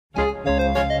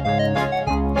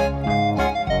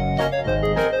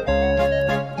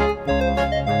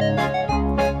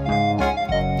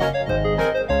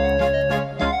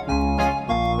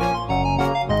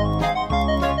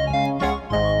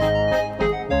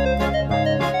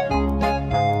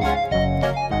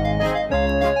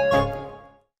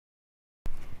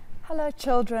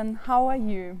children, how are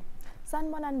you?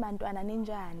 Sanibonani bantwana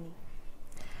ninjani?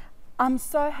 I'm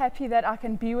so happy that I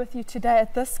can be with you today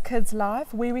at this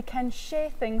KidsLive where we can share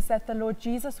things that the Lord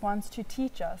Jesus wants to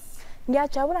teach us.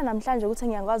 Ngiyajabula namhlanje ukuthi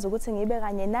ngiyakwazi ukuthi ngibe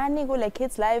kanye nani kule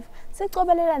KidsLive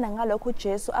sicobelelana ngalokho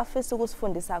uJesu afisa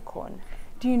ukusifundisa khona.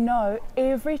 Do you know,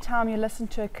 every time you listen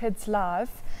to a KidsLive,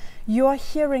 you are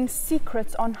hearing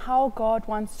secrets on how God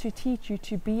wants to teach you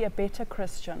to be a better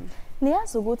Christian.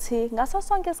 Niyazi ukuthi ngaso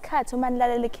sonke isikhathi uma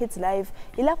nilalela KidsLive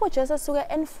ilapho uJesu suke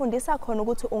enifundisa khona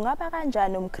ukuthi ungaba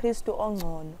kanjani umKristu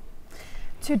ongcono.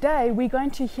 Today we're going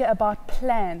to hear about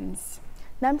plans.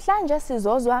 Namhlanje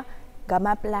sizozwa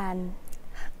ngamaplan.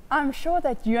 I'm sure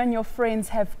that you and your friends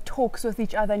have talks with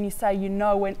each other and you say, you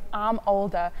know, when I'm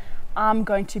older, I'm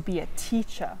going to be a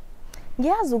teacher.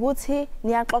 Ngiyazi ukuthi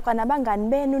niyaxoxa nabangani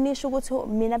benu nisho ukuthi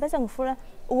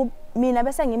mina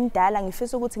bese ngimdala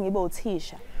ngifisa ukuthi ngibe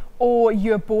uthisha. Or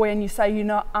you're a boy and you say, you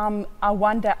know, I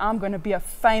wonder I'm going to be a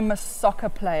famous soccer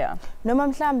player. Noma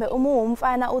mhlambe uma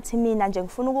umfana uthi mina nje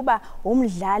ngifuna ukuba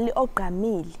umdlali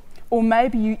ogqamile. Or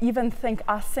maybe you even think,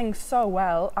 I sing so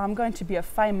well, I'm going to be a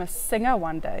famous singer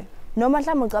one day. Noma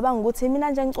mhlambe ucabanga ukuthi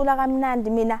mina nje ngicula kamnandi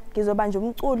mina ngizoba nje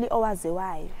umculi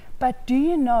owaziwayo. But do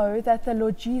you know that the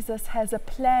Lord Jesus has a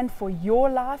plan for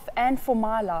your life and for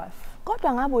my life?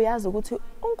 Kodwa ngabe uyazi ukuthi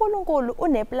uNkulunkulu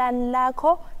uneplan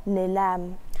lakho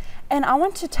nelami. And I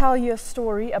want to tell you a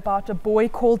story about a boy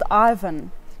called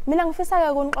Ivan. Mina ngifisa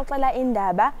ke ukunixoxela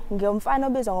indaba ngomfana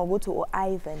obizwa ngokuthi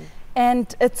uIvan.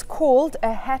 And it's called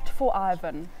A Hat for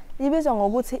Ivan. Ibizwa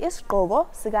ngokuthi isigqoko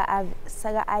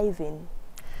sika Ivan.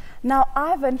 Now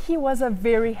Ivan, he was a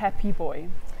very happy boy.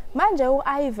 Manje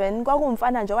uIvan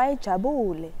kwakumfana nje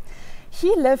wayejabule.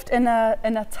 He lived in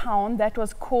a town that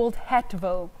was called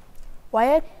Hatville.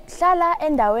 Wayehlala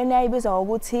endaweni ayibizwa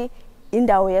ngokuthi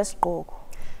indawo yesigqoko.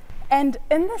 And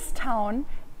in this town,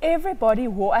 everybody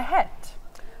wore a hat.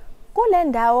 Kule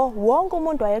ndawo wonke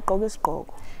umuntu wayegqoka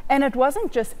isigqoko. And it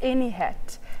wasn't just any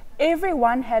hat.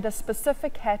 Everyone had a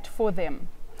specific hat for them.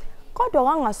 Kodwa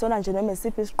kwangasona nje noma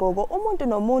isiphi isigqoko, umuntu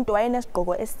nomuntu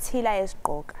wayenesigqoko esithila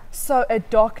esigqoka. So a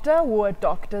doctor wore a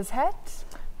doctor's hat.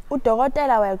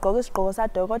 Udokotela wayegqoka isigqoko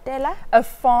sadokotela. A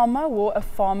farmer wore a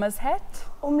farmer's hat.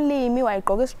 Umlimi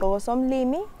wayegqoka isigqoko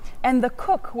somlimi. And the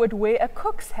cook would wear a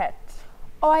cook's hat.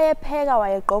 Owayepheka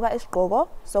wayegqoka isigqoko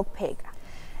sokupheka.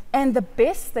 And the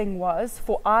best thing was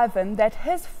for Ivan that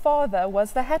his father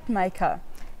was the hat maker.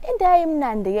 Into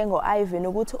eyimnandi ke ngoIvan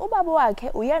ukuthi ubaba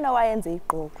wakhe uyena wayenza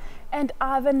igqoko. And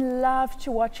Ivan loved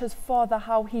to watch his father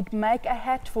how he'd make a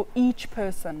hat for each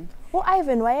person.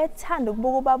 UIvan wayethanda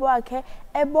ukubuka ubaba wakhe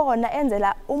ebona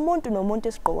enzela umuntu nomuntu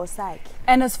isigqoko sakhe.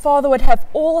 And his father would have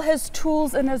all his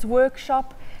tools in his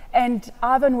workshop, and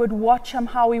Ivan would watch him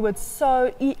how he would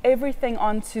sew everything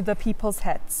onto the people's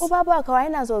hats. Ubaba wakhe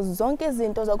wayenazo zonke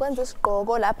izinto zokwenza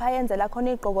isigqoko lapha ayenzela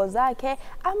khona igqoko zakhe,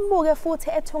 ambuke futhi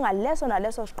ethunga leso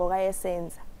naleso sigqoko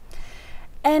ayesenza.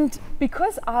 And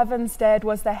because Ivan's dad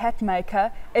was the hat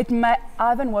maker,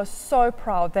 Ivan was so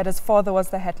proud that his father was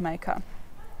the hat maker.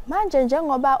 Manje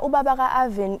njengoba ubaba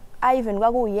kaIvan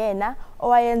kwakuyena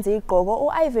owayenza igqoko,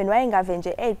 uIvan wayengave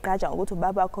nje egqaja ukuthi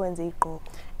ubaba wakhe wenza igqoko.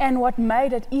 And what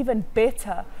made it even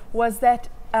better was that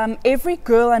every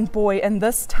girl and boy in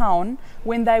this town,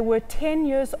 when they were 10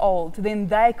 years old, then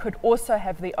they could also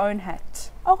have their own hat.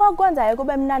 Okwakwenza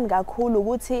kube mnandi kakhulu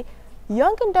ukuthi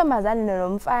yonke intombazane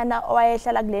nomfana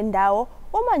owayehlala kule ndawo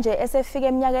uma nje esefika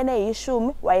eminyakeni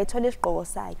eyishumi wayethola isigqoko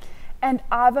sakhe. And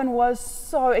Ivan was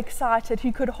so excited,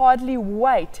 he could hardly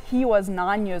wait. He was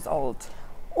 9 years old.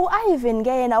 UIvan ke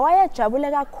yena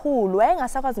wayejabule kakhulu,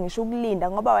 wayengasakwazi ngisho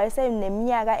ukulinda ngoba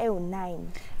wayeseneminyaka ewu9.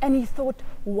 And he thought,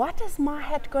 what is my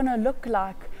hat going to look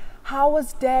like? How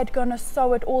is Dad going to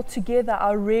sew it all together?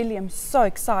 I really am so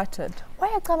excited.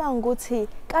 Wayecabanga ukuthi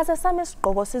kaze sami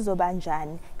isigqoko sizoba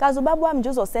njani? Kaze ubaba wami nje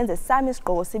uzosenza sami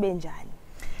isigqoko sibe njani?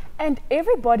 And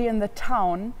everybody in the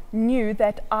town knew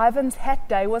that Ivan's hat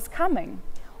day was coming.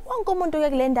 Wonke umuntu ke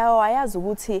kule ndawo wayazi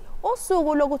ukuthi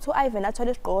usuku lokuthi uIvan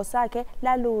athole isigqoko sakhe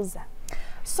laluza.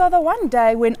 So the one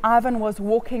day when Ivan was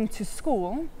walking to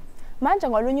school, manje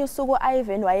ngolunye usuku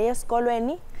uIvan waye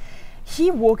esikolweni,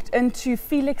 he walked into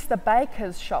Felix the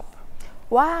baker's shop.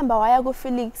 Wahamba waya ku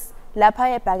Felix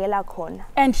lapha ebhakela khona.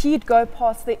 And he'd go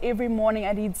past there every morning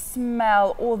and he'd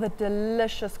smell all the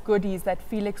delicious goodies that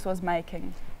Felix was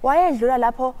making. Wayedlula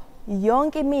lapho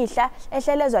yonke imihla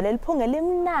ehlelezwa leliphunga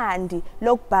limnandi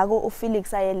lokubhaka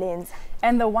uFelix ayelenza.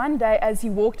 And the one day as he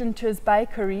walked into his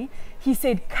bakery, he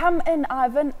said, "Come in,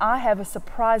 Ivan, I have a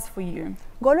surprise for you."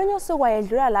 Ngolunye usuku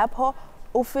wayedlula lapho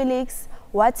uFelix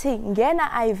wathi,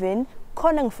 "Ngena Ivan,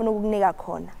 khona ngifuna ukukunika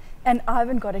khona." And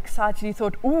Ivan got excited. He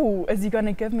thought, ooh, is he going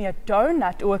to give me a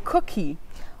donut or a cookie?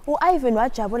 U-Ivan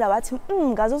wajabula wathi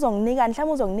ngaze uzonginika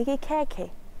mhlawumbe uzonginika ikhekhe.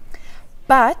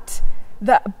 But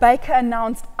the baker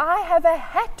announced, I have a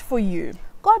hat for you.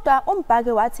 Kodwa umbhaki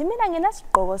wathi mina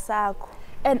nginasigqoko sakho.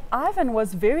 And Ivan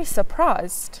was very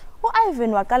surprised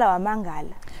U-Ivan waqala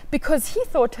wamangala because he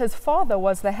thought his father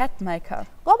was the hat maker.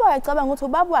 ngoba wayecabanga ukuthi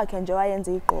ubaba wakhe nje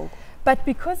wayenza igqoko. But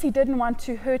because he didn't want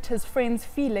to hurt his friend's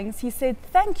feelings, he said,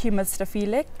 thank you, Mr.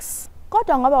 Felix.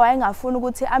 Kodwa ngoba wayengafuni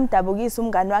ukuthi amdabukise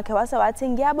umngani wakhe wase wathi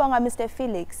ngiyabonga Mr.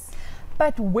 Felix.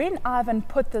 But when Ivan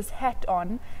put this hat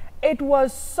on, it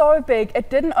was so big,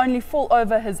 it didn't only fall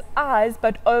over his eyes,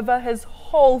 but over his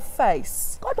whole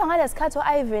face. Kodwa ngalesikhathi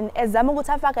u-Ivan ezama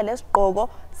ukuthi afake lesigqoko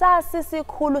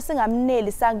sasisikhulu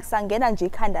singamneli sangena nje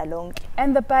ikhanda lonke.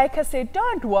 And the baker said,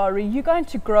 don't worry, you're going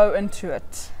to grow into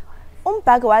it.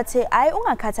 Umbhaki wathi hayi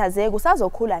ungakhathazeki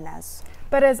usazokhula naso.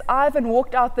 But as Ivan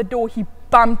walked out the door, he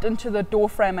bumped into the door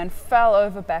frame and fell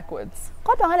over backwards.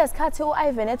 Kodwa ngalesikhathi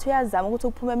u-Ivan ethi uyazama ukuthi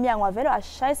uphume emnyango wavele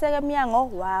washayiseka emnyango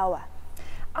wawa.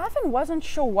 Ivan wasn't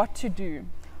sure what to do.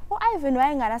 U-Ivan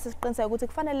wayenganasi isiqiniseko ukuthi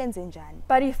kufanele enze njani.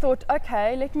 But he thought,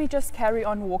 okay, let me just carry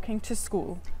on walking to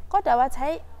school. Kodwa wathi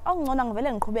hayi okungcono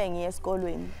ngivele ngiqhubeke ngiye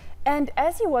esikolweni. And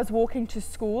as he was walking to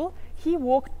school, he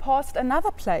walked past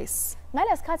another place.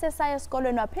 Ngalesikhathi esaya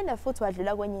esikolweni waphinde futhi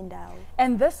wadlula kwenye indawo.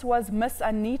 And this was Miss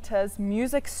Anita's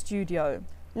music studio.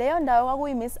 Leyo ndawo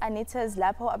kwakuyi Miss Anita's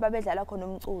lapho ababedlala khona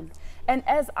umculo. And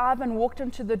as Ivan walked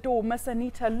into the door, Miss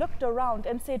Anita looked around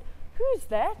and said, who's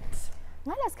that?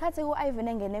 Ngalesikhathi u-Ivan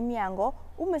engena emnyango,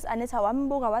 uMiss Anita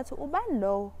wambuka wathi ubani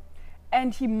lo?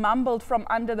 And he mumbled from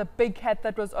under the big hat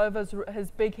that was over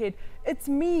his big head, it's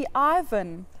me,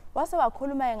 Ivan. Wase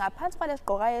wakhuluma ngaphansi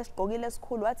kwalesigqoko ayesigqokile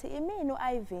esikhulu wathi imini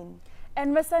u-Ivan.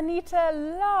 And Miss Anita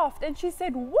laughed and she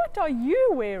said, what are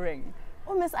you wearing?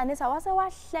 uMiss Anita wase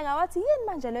wahleka wathi yini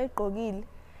manje lo igqokile?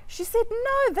 She said,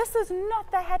 no, this is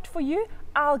not the hat for you.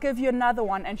 I'll give you another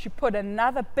one. And she put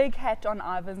another big hat on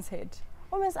Ivan's head.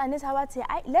 uMiss Anita wathi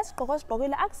ayi lesigqoko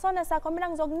sigqokile akusona sakho mina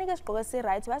ngizokunika isigqoko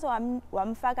esi-right wase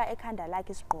wamfaka ekhanda lakhe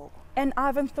isigqoko. And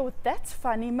Ivan thought, that's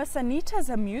funny. Miss Anita's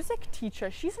a music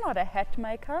teacher. She's not a hat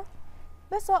maker.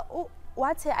 Bese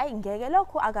wathi ayi ngeke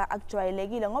lokho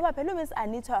akujwayelekile ngoba phela uMiss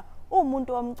Anita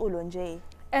umuntu womculo nje.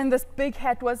 And this big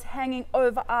hat was hanging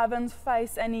over Ivan's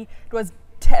face and it was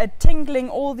tingling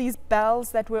all these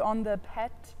bells that were on the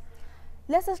hat.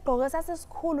 Lesi sigqoko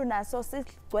sasesikhulu naso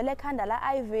sigcwele ekhanda la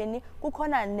Ivan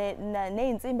kukhona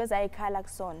neinsimbi ezayikhala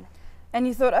kusona. And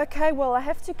he thought, okay, well, I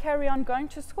have to carry on going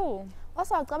to school.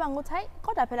 Wase wacabanga ukuthi hayi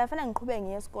kodwa phela fanele ngiqhubeke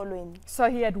ngiye esikolweni. So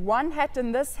he had one hat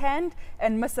in this hand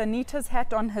and Miss Anita's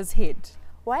hat on his head.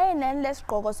 Wayenele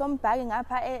lesigqoko sombhaki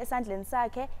ngapha esandleni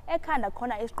sakhe ekhanda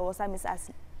khona isigqoko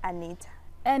saMiss Anita.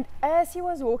 And as he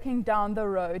was walking down the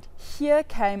road, here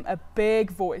came a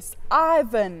big voice.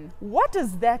 Ivan, what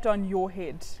is that on your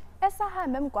head?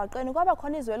 Esahamba emgwaqeni kwaba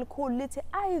khona izwi elikhulu lithi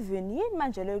Ivan yini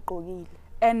manje lo igqokile?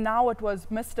 And now it was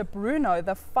Mr. Bruno,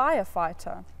 the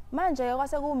firefighter. Manje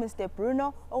kwase ku Mr.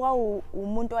 Bruno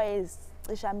okwakumuntu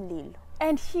wayezicisha mlilo.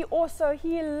 And he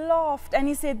laughed and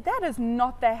he said, that is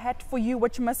not the hat for you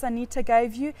which Miss Anita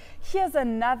gave you. Here's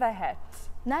another hat.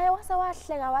 Naye wase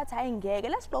wahleka wathi hayi ngeke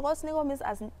lesigqoko sinikwe Miss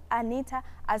Anita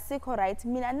asikho right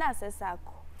mina nase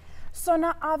sakho. So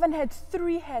now Ivan had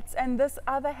 3 hats and this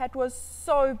other hat was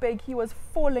so big he was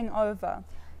falling over.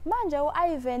 Manje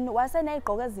u-Ivan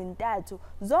waseneyigqoko ezintathu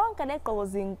zonke legqoko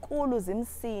zinkulu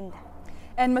zimsinda.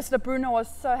 And Mr. Bruno was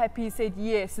so happy. He said,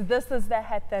 yes, this is the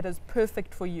hat that is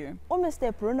perfect for you.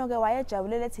 Mr. Bruno ke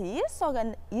wayejabulele ethi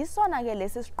yisona ke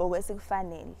lesi sigqoko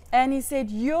esikufanele. And he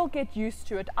said, you'll get used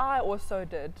to it. I also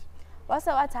did.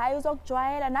 Wase wathi hayi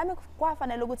uzokujwayela nami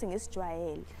kwafanele ukuthi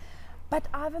ngisijwayele. But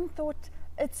Ivan thought,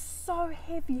 it's so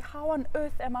heavy. How on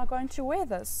earth am I going to wear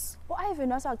this?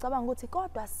 U-Ivan wase wacabanga ukuthi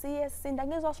kodwa siyesinda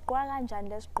ngizosigqoka kanjani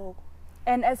lesigqoko.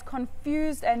 And as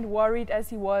confused and worried as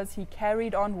he was, he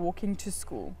carried on walking to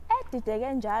school.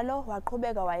 Edideke njalo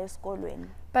waqhubeka waye esikolweni.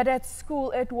 But at school,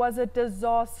 it was a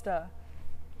disaster.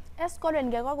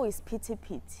 Esikolweni ke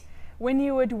kwakuyisiphithiphithi. When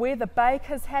he would wear the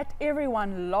baker's hat,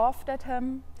 everyone laughed at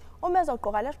him. Uma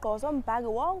ezogqoka lesigqoko sombhaki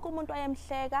wonke umuntu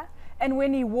wayemhleka. And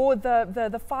when he wore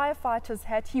the firefighter's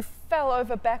hat, he fell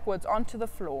over backwards onto the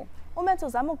floor. Uma ethi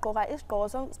uzama ukugqoka isigqoko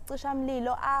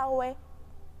somcishamlilo awe.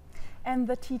 And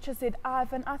the teacher said,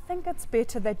 Ivan, I think it's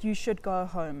better that you should go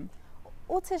home.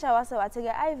 Uthisha wase wathi ke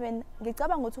Ivan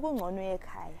ngicabanga ukuthi kungcono uye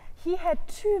ekhaya. He had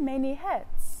too many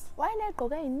hats.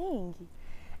 Wayenegqoko eziningi.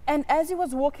 And as he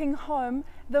was walking home,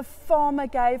 the farmer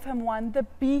gave him one, the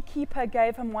beekeeper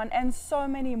gave him one, and so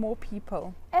many more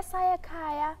people. Esaya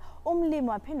ekhaya umlimi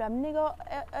waphinda wamnika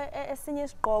esinye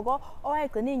isigqoko,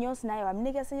 owayegcina inyosi naye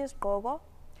wamnika esinye isigqoko.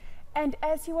 And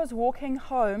as he was walking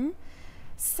home,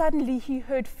 suddenly he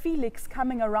heard Felix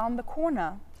coming around the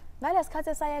corner. Ngalesikhathi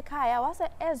esaya ekhaya wase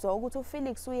ezwa ukuthi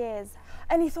uFelix uyeza.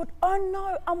 And he thought, oh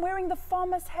no, I'm wearing the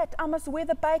farmer's hat. I must wear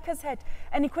the baker's hat.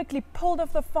 And he quickly pulled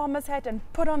off the farmer's hat and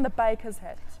put on the baker's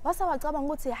hat. Wase wacabanga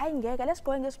ukuthi hayi ngeke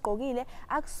lesigqoko engisigqokile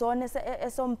akusona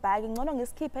esombhaki ngcono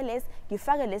ngisikhiphe lesi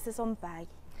ngifake lesi esombhaki.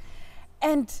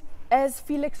 And as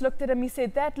Felix looked at him, he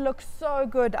said, that looks so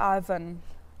good, Ivan.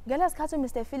 Ngalesikhathi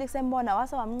Mr Felix embona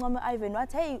wase wamncoma Ivan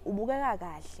wathi hey ubukeka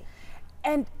kahle.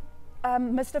 And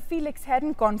Mr. Felix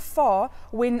hadn't gone far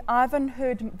when Ivan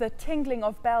heard the tingling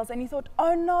of bells and he thought,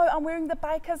 oh no, I'm wearing the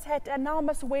baker's hat and now I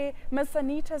must wear Miss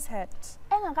Anita's hat.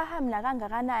 Engakahambi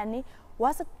nakangakanani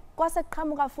kwase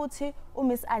qhamuka futhi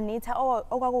uMiss Anita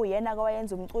okwakuyena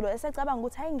kwayenza umculo esecabanga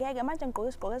ukuthi hayi ngeke manje ngigqoke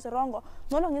isigqoko esirongo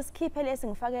ngcono ngisikhiphe lesi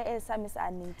ngifake esaMiss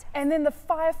Anita. And then the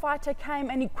firefighter came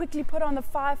and he quickly put on the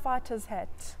firefighter's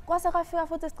hat. Kwase kwafika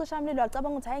futhi isicishamlilo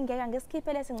wacabanga ukuthi hayi ngeke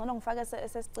ngisikhiphe lesi ngcono ngifake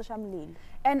esesicishamlilo.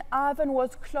 And Ivan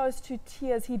was close to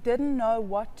tears. He didn't know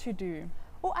what to do.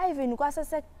 Ivan kwase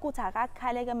sekuthi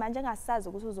akakhaleke manje engasazi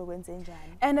ukuthi uzokwenza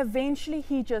njani. And eventually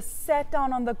he just sat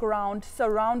down on the ground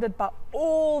surrounded by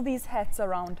all these hats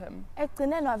around him.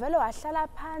 Egcineni wavele wahlala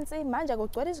phansi manje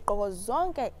kugcwele izigqoko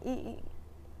zonke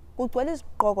kugcwele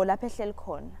izigqoko lapha ehleli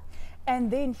khona. And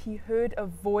then he heard a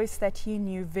voice that he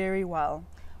knew very well.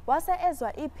 Wase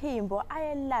ezwa iphimbo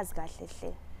ayelazi kahle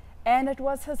hle. And it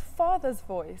was his father's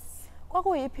voice.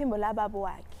 Kwakuyiphimbo lababa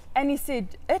wakhe. And he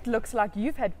said, it looks like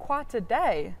you've had quite a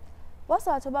day. Wase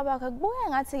wathi ubaba wakhe kubuye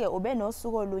ngathi ke ube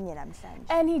nosuku olunye namhlanje.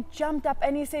 And he jumped up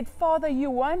and he said, Father, you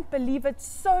won't believe it.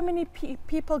 So many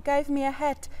people gave me a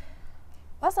hat.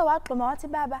 Wase wagxuma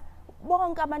wathi baba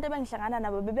bonke abantu ebengihlangana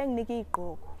nabo bebenginika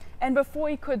igqoko. And before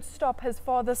he could stop, his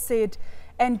father said,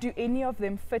 and do any of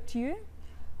them fit you?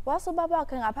 Wase ubaba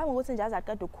wakhe ngaphambi ukuthi nje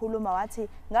azaqeda ukukhuluma wathi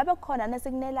ngabe kukhona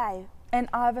nesikunelayo. And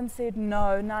Ivan said,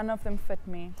 no, none of them fit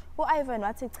me. Ivan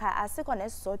wathi cha asikho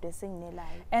nesisodwa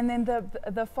esinginelayo. And then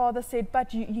the father said,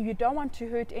 but you don't want to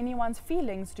hurt anyone's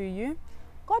feelings, do you?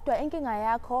 Kodwa inkinga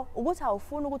yakho ukuthi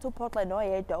awufuni ukuthi uphoxe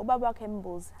noyedwa ubaba wakhe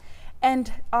embuza.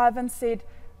 And Ivan said,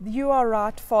 you are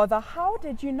right, Father. How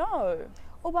did you know?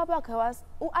 Ubaba wakhe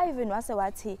Ivan wase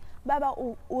wathi baba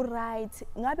right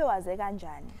ngabe waze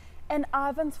kanjani. And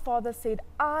Ivan's father said,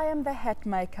 I am the hat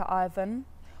maker, Ivan.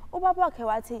 Ubaba wakhe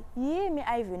wathi yimi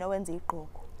Ivan owenza igqoko.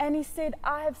 And he said,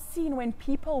 I have seen when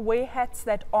people wear hats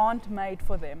that aren't made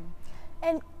for them.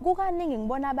 And kukaningi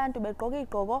ngibona abantu begqoka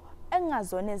igqoko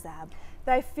engazona ezabo.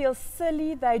 They feel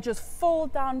silly, they just fall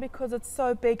down because it's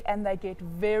so big and they get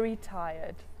very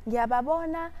tired.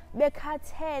 Ngiyababona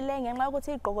bekhathele ngenxa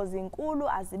ukuthi igqoko zinkulu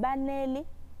azibaneli.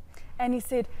 And he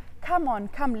said, come on,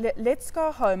 let's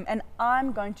go home and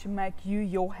I'm going to make you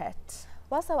your hat.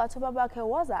 Wase wathi ubaba wakhe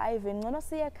woza Ivan ngcono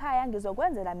siye ekhaya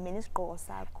ngizokwenzela mina isigqoko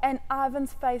sakho. And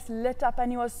Ivan's face lit up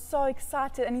and he was so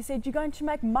excited and he said, you're going to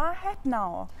make my hat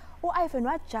now? Ivan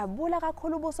wajabula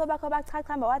kakhulu ubuso bakhe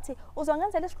bachachamba wathi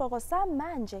uzongenzela isigqoko sami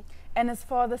manje. And his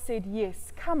father said,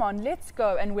 yes, come on, let's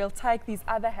go and we'll take these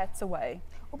other hats away.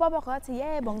 Ubaba wakhe wathi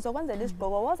yebo ngizokwenzela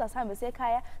isigqoko woza sihambe siye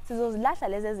ekhaya sizozilahla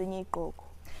lezi ezinye igqoko.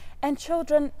 And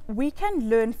children, we can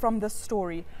learn from this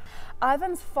story.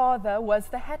 Ivan's father was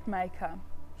the hat maker.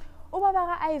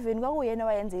 Ubaba ka Ivan kwakuyena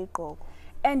wayenza igqoko.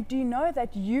 And do you know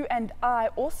that you and I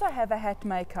also have a hat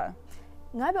maker?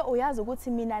 Ngabe uyazi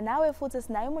ukuthi mina nawe futhi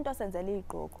sinaye umuntu osenzela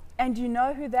igqoko. And do you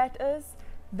know who that is?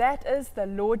 That is the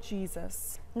Lord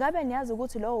Jesus. Ngabe niyazi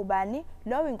ukuthi lo ubani?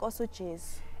 Lo inkosi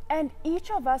uJesu. And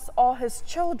each of us are his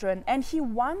children and he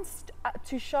wants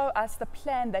to show us the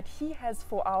plan that he has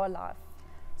for our life.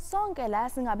 Sonke la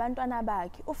singabantwana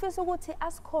bakhe ufisa ukuthi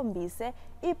asikhombise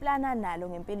iplana nalo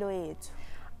ngempilo yethu.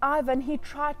 Ivan, he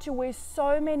tried to wear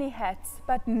so many hats,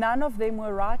 but none of them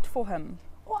were right for him.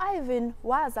 Ivan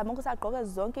wazama ukuthi agqoke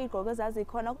zonke igqoko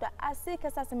ezazikhona kodwa asikho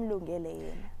esasimlungele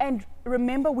yena. And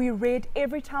remember, we read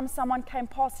every time someone came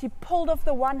past, he pulled off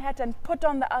the one hat and put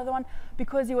on the other one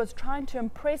because he was trying to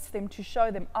impress them, to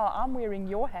show them, oh, I'm wearing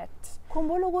your hat.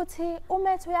 Khumbula ukuthi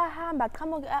umethu uyahamba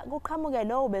kuqhamuke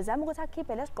lo bezama ukuthi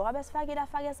akhiphe lesigqoko abesifakile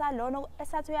afake salona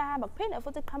esathi uyahamba kuphinde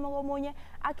futhi qhamuke omunye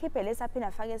akhiphe lesaphinda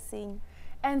afake esinye.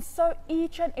 And so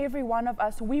each and every one of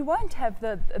us, we won't have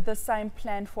the same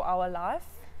plan for our life.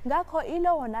 Ngakho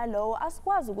ilowo nalowo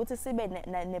asikwazi ukuthi sibe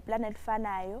neplan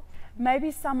elifanayo.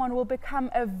 Maybe someone will become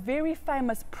a very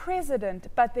famous president,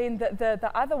 but then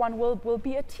the other one will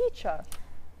be a teacher.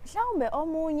 Mhlawumbe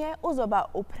omunye uzoba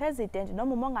upresident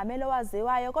noma umongameli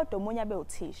owaziwayo kodwa omunye abe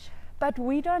uthisha. But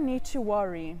we don't need to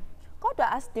worry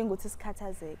Kodwa asidingi ukuthi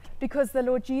sikhathazeke because the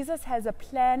Lord Jesus has a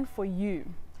plan for you.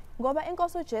 ngoba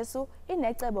inkosi uJesu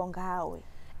inecebo ngawe.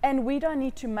 And we don't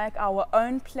need to make our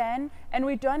own plan, and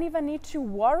we don't even need to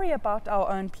worry about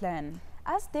our own plan.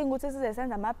 Asidingi ukuthi size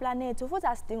senze amaplani ethu futhi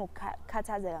asidingi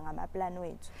ukukhathazeka ngamaplani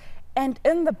wethu. And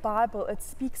in the Bible, it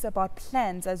speaks about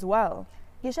plans as well.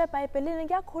 Ngisho eBhayibhelini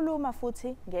kuyakhuluma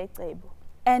futhi ngecebo.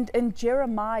 And in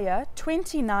Jeremiah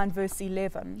 29 verse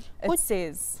 11, it Good.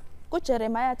 says,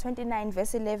 KuJeremaiah 29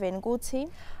 verse 11 kuthi,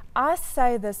 I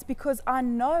say this because I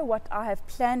know what I have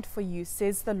planned for you,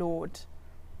 says the Lord.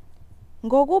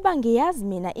 ngokuba ngiyazi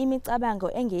mina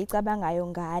imicabango engiyicabangayo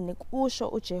ngani kusho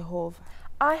uJehova.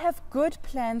 I have good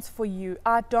plans for you.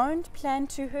 I don't plan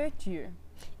to hurt you.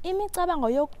 Imicabango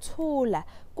yokuthula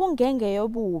kungenge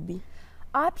yobubi.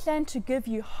 I plan to give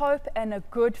you hope and a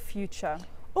good future.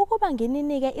 Ukuba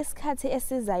ngininike isikhathi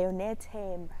esizayo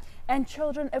nethemba. And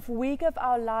children, if we give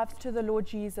our lives to the Lord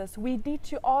Jesus, we need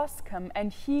to ask him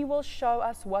and he will show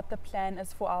us what the plan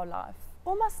is for our life.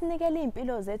 Uma sinikela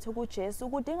impilo zethu kuJesu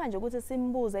kudinga nje ukuthi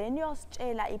simbuze yena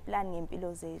uyositshela iplan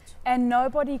ngempilo zethu. And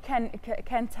nobody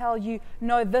can tell you,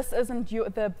 no, this isn't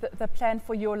the plan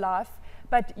for your life.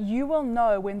 But you will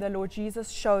know when the Lord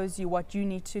Jesus shows you what you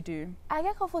need to do.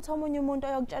 Akekho futhi omunye umuntu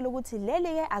oyokutshela ukuthi leli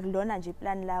ke akulona nje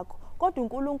iplan lakho, kodwa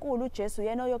uNkulunkulu uJesu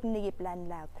yena oyokunika iplan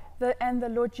lakho. And the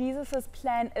Lord Jesus'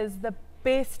 plan is the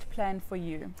best plan for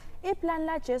you. Iplan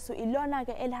la Jesu ilona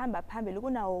ke elihamba phambili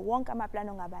kunawo wonke amaplan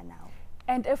ongaba nawo.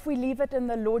 And if we leave it in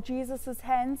the Lord Jesus'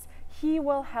 hands, he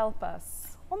will help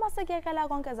us. Uma sikekela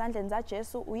konke ezandleni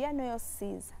zaJesu uyena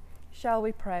oyosisiza. Shall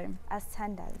we pray?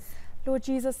 Asithandaze. Lord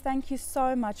Jesus, thank you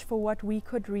so much for what we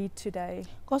could read today.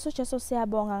 Nkosi uJesu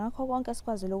siyabonga ngakho konke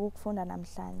sikwazile ukufunda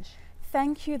namhlanje.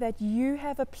 Thank you that you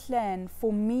have a plan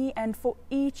for me and for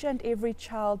each and every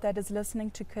child that is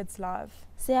listening to KidsLive.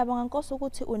 Siyabonga Nkosi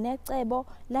ukuthi unecebo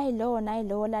la yilowo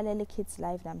nayilowo lalela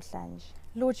KidsLive namhlanje.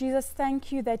 Lord Jesus,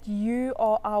 thank you that you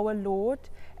are our Lord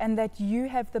and that you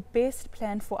have the best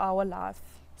plan for our life.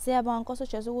 Siyabonga Nkosi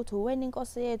uJesu ukuthi uwena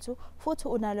inkosi yethu futhi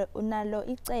unalo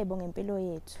icebo ngempilo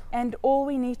yethu. And all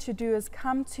we need to do is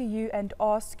come to you and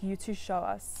ask you to show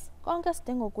us. Konke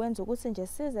sidinga ukwenza ukuthi nje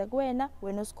size kuwena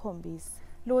wena usikhombise.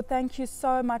 Lord, thank you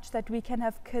so much that we can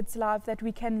have KidsLive, that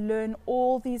we can learn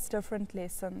all these different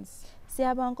lessons.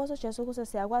 Siyabonga Nkosi uJesu ukuthi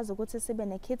siyakwazi ukuthi sibe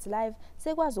neKidsLive,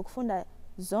 sikwazi ukufunda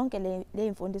zonke le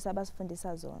imfundiso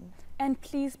abasifundisa zona. And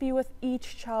please be with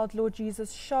each child, Lord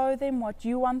Jesus. Show them what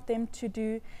you want them to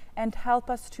do and help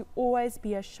us to always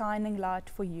be a shining light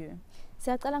for you.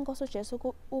 Siyacela Nkosi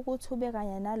uJesu ukuthi ube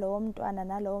kanye nalowo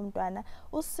mntwana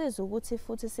usize ukuthi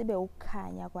futhi sibe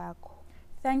ukukhanya kwakho.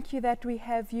 Thank you that we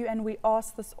have you and we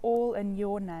ask this all in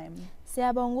your name.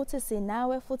 Siyabonga ukuthi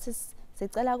sinawe futhi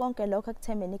sicela konke lokho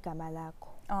ekuthembeni igama lakho.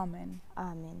 Amen.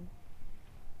 Amen.